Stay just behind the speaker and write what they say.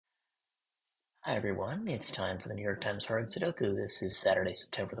Hi everyone, it's time for the New York Times Hard Sudoku. This is Saturday,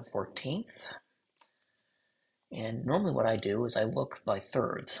 September the 14th. And normally what I do is I look by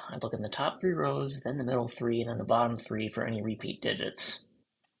thirds. I look in the top three rows, then the middle three, and then the bottom three for any repeat digits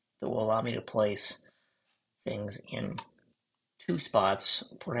that will allow me to place things in two spots,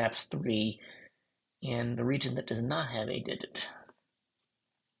 perhaps three, in the region that does not have a digit.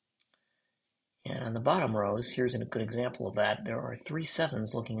 And on the bottom rows, here's a good example of that. There are three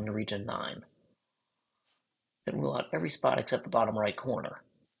sevens looking into region 9 that rule out every spot except the bottom right corner.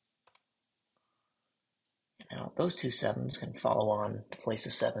 Now, those two sevens can follow on to place a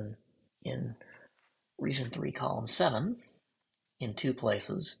 7 in region 3, column 7, in two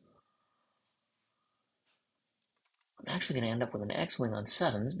places. I'm actually going to end up with an X-wing on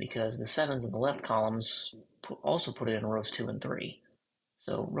 7s because the 7s in the left columns also put it in rows 2 and 3.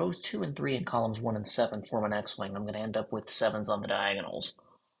 So rows 2 and 3 in columns 1 and 7 form an X-wing. I'm going to end up with 7s on the diagonals.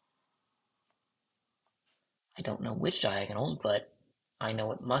 I don't know which diagonals, but I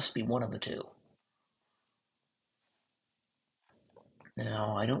know it must be one of the two.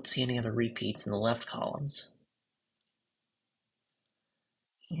 Now, I don't see any other repeats in the left columns.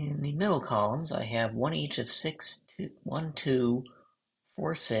 In the middle columns, I have one each of 6, 1, 2,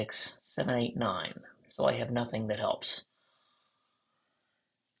 4, 6, 7, 8, 9. So I have nothing that helps.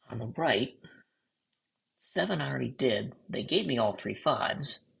 On the right, 7 I already did. They gave me all three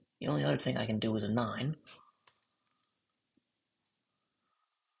 5s. The only other thing I can do is a 9.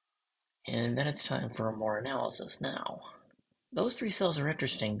 And then it's time for more analysis now. Those three cells are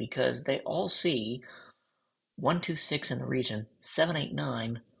interesting because they all see 1, 2, 6 in the region, 7, 8,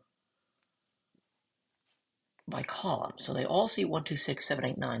 9 by column. So they all see 1, 2, 6, 7,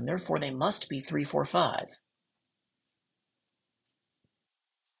 8, 9. Therefore, they must be 3, 4, 5.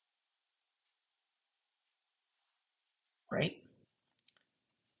 Right?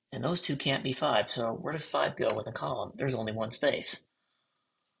 And those two can't be 5, so where does 5 go in the column? There's only one space.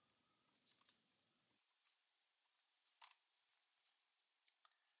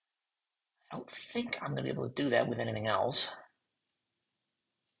 I don't think I'm going to be able to do that with anything else.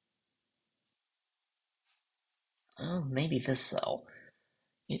 Oh, maybe this cell.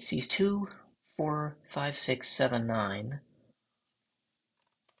 It sees 2, 4, 5, 6, 7, 9.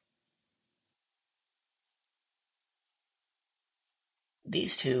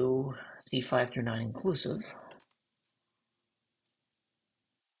 These two see 5 through 9 inclusive.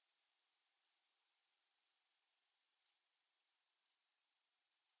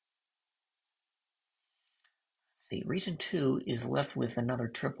 See, region 2 is left with another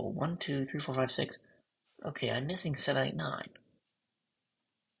triple. 1, 2, 3, 4, 5, 6. Okay, I'm missing 7, 8, 9.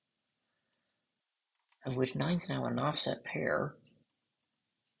 Of which 9's now an offset pair.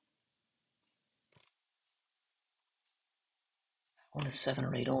 1 is 7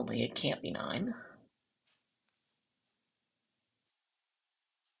 or 8 only. It can't be 9.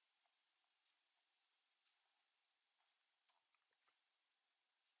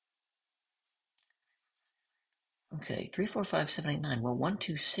 Okay, 3, 4, 5, 7, 8, 9. Well, 1,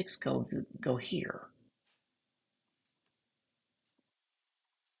 2, 6 go here.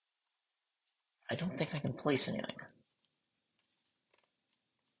 I don't think I can place anything.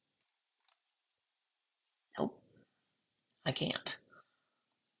 Nope, I can't. Can't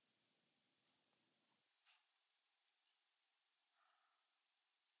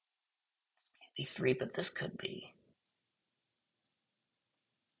be 3, but this could be.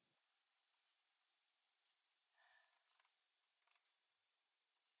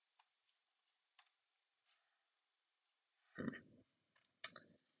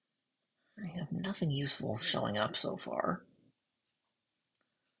 I have nothing useful showing up so far.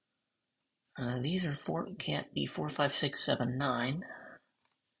 These are 4, can't be 4, 5, 6, 7, 9.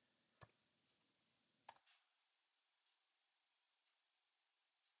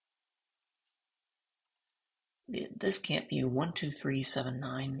 This can't be 1, 2, 3, 7,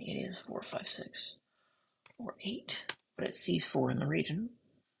 9. It is 4, 5, 6, or 8. But it sees 4 in the region.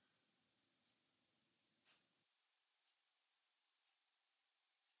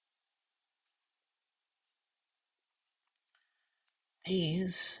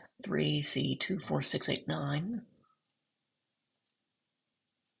 These 3 see 2, 4, 6, 8, 9.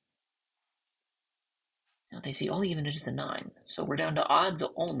 Now they see all even digits of 9. So we're down to odds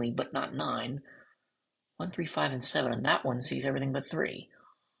only, but not 9. 1, 3, 5, and 7, and that one sees everything but 3.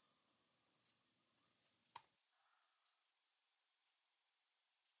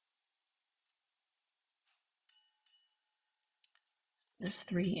 This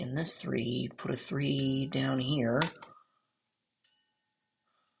 3 and this 3 put a 3 down here.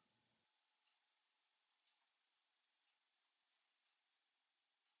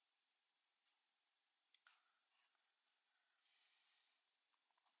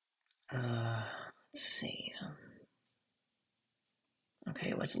 Let's see.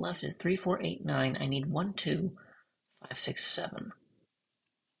 Okay, what's left is 3, 4, 8, 9. I need 1, 2, 5, 6, 7.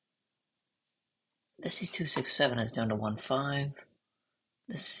 This sees 2, 6, 7 is down to 1, 5.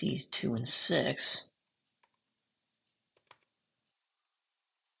 This sees 2 and 6.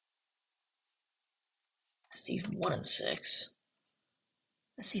 This sees 1 and 6.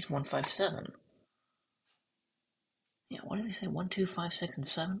 This sees 1, 5, 7. Yeah, what did we say? 1, 2, 5, 6, and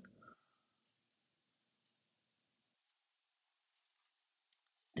 7?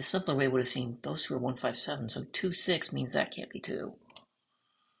 The simpler way would have seen those two are 1, 5, 7, so 2, 6 means that can't be 2.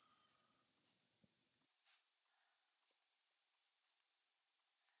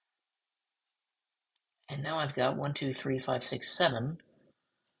 And now I've got 1, 2, 3, 5, 6, 7.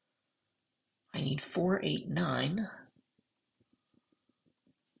 I need 4, 8, 9.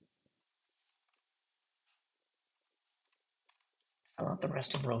 Fill out the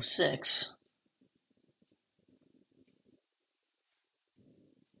rest of row 6.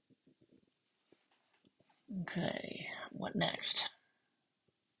 Okay, what next?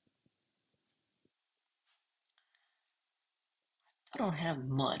 I don't have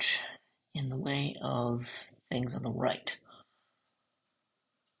much in the way of things on the right.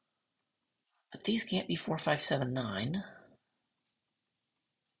 But these can't be 4, 5, 7, 9.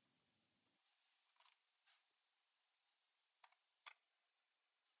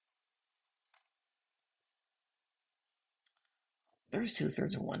 There's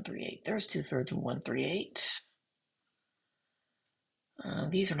 2/3 of 1, 3, 8. There's 2/3 of 1, 3, 8.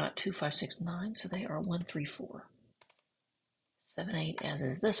 These are not 2, 5, 6, 9, so they are 1, 3, 4. 7, 8, as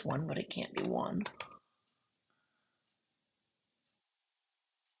is this one, but it can't be 1.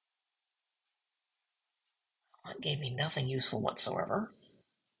 That gave me nothing useful whatsoever.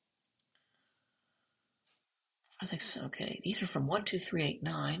 5, 6, okay, these are from 1, 2, 3, 8,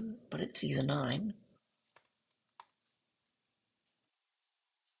 9, but it sees a 9.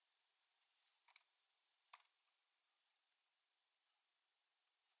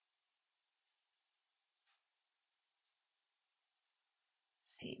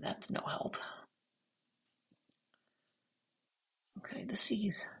 See, that's no help. Okay, this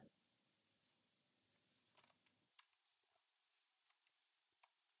sees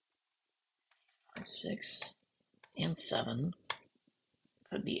 5, 6, and 7.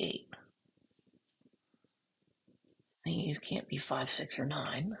 Could be 8. These can't be 5, 6, or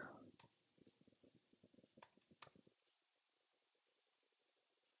 9.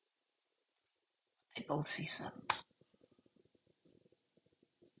 They both see 7s.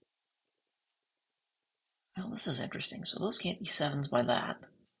 Well, this is interesting. So those can't be 7s by that.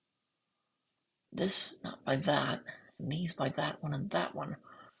 This not by that. And these by that one and that one.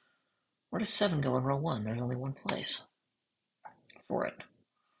 Where does 7 go in row 1? There's only one place for it.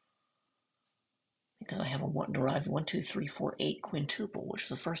 Because I have a derived 1, 2, 3, 4, 8 quintuple, which is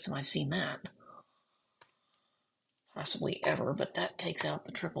the first time I've seen that. Possibly ever, but that takes out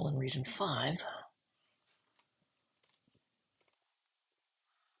the triple in region 5.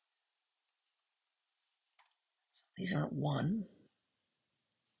 These aren't 1.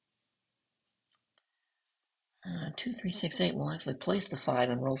 2, 3, 6, 8 will actually place the 5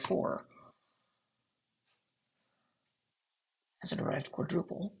 in row 4 as a derived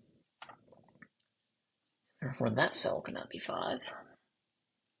quadruple. Therefore, that cell cannot be 5.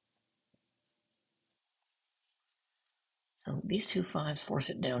 So these two 5s force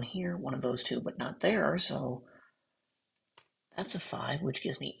it down here, one of those two, but not there, so that's a 5, which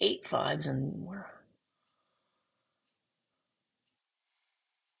gives me 8 5s, and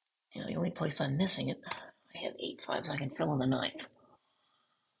the only place I'm missing it, I have 8 5s I can fill in the ninth.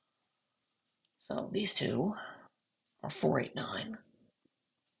 So these two are 4, 8, 9.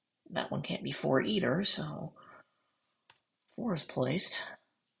 That one can't be 4 either, so 4 is placed.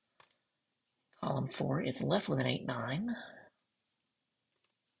 Column 4, it's left with an 8, 9.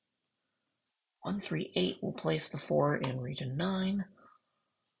 1, 3, 8 will place the 4 in region 9.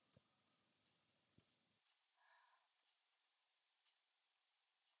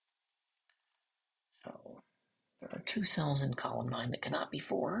 So there are 2 cells in column 9 that cannot be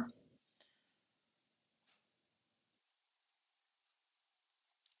 4.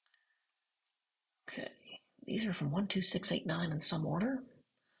 Okay, these are from 1, 2, 6, 8, 9 in some order.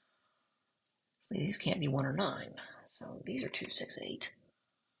 These can't be 1 or 9. So these are 2, 6, 8.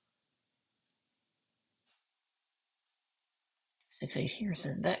 6, 8 here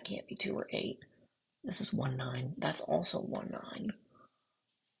says that can't be 2 or 8. This is 1, 9. That's also 1, 9.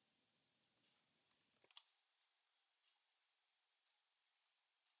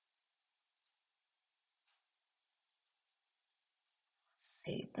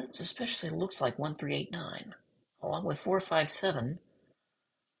 Hey, that especially looks like 1389. Along with 457,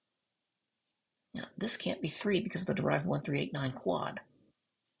 this can't be 3 because of the derived 1389 quad.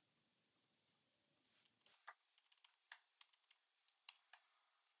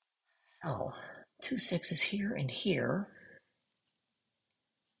 So, 2 6s here and here.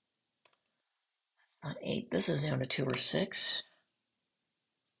 That's not 8. This is down to 2 or 6.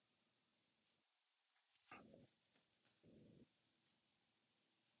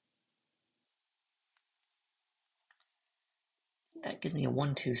 That gives me a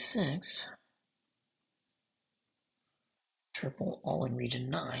 1 2 6. Triple all in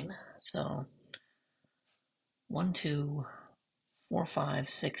region 9. So 1 2 4 5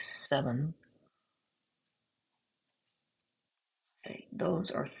 6 7. Okay,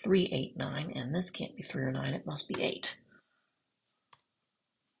 those are 3 8 9, and this can't be 3 or 9, it must be 8.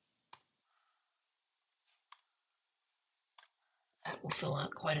 That will fill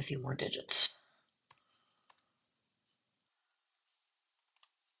out quite a few more digits.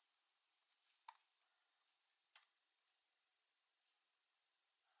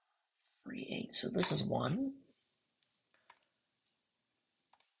 3 8, so this is 1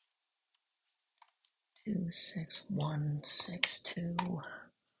 2 6 1 6 2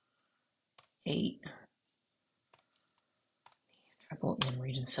 8. Triple in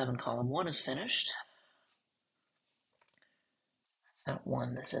region 7, column 1 is finished. That's not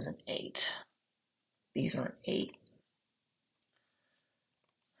 1, this isn't 8. These aren't 8.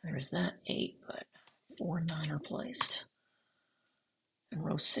 There's that 8, but 4 and 9 are placed. And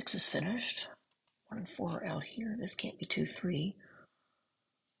row 6 is finished. 1 and 4 are out here. This can't be 2 3.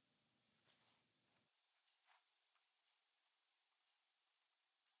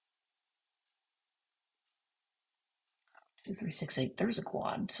 2 3 6 8. There's a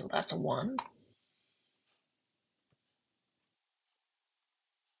quad, so that's a 1.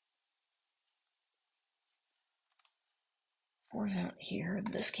 4's out here.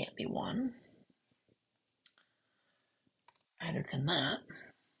 This can't be 1. Neither can that.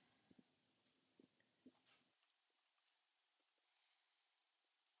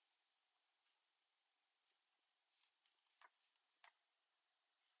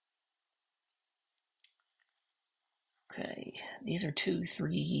 Okay, these are 2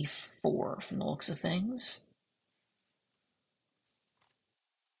 3 4 from the looks of things.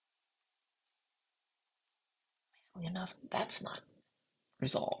 Easily enough, that's not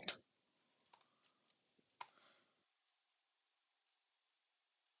resolved.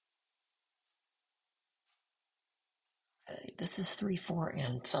 Okay, this is 3 4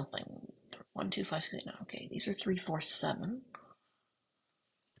 and something. 1 2 5 6 8 9. Okay, these are 3 4 7.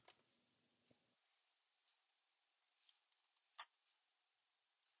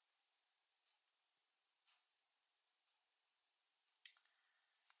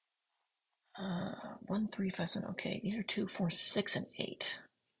 Uh, 1 3 5 7. Okay, these are 2 4 6 and 8.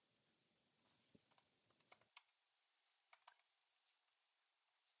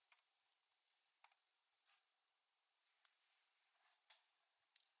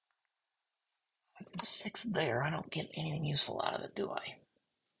 With the 6 there, I don't get anything useful out of it, do I?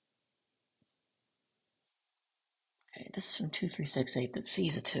 Okay, this is from 2 3 6 8 that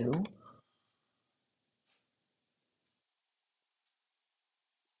sees a 2.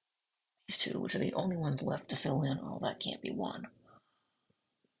 These 2, which are the only ones left to fill in. Oh, that can't be 1.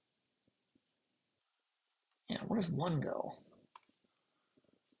 Yeah, where does 1 go?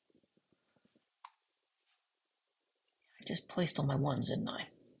 I just placed all my 1s, didn't I?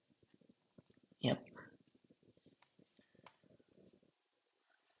 Yep.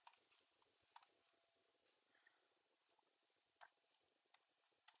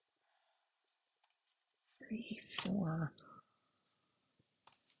 Three, 4,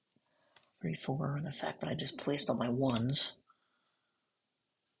 3 4, and the fact that I just placed all my 1s.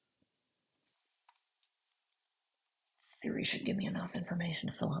 Theory should give me enough information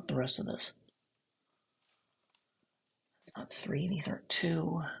to fill out the rest of this. It's not 3, these aren't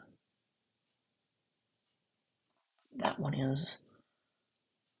 2. That one is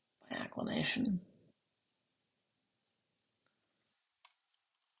by acclamation.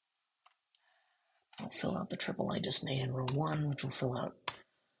 I'll fill out the triple I just made in row 1, which will fill out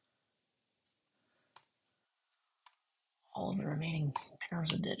all of the remaining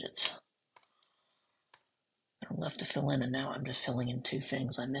pairs of digits that are left to fill in, and now I'm just filling in 2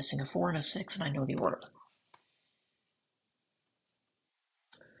 things. I'm missing a 4 and a 6, and I know the order.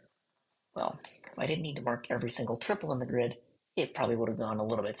 Well, if I didn't need to mark every single triple in the grid, it probably would have gone a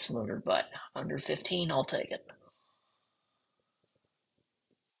little bit smoother, but under 15, I'll take it.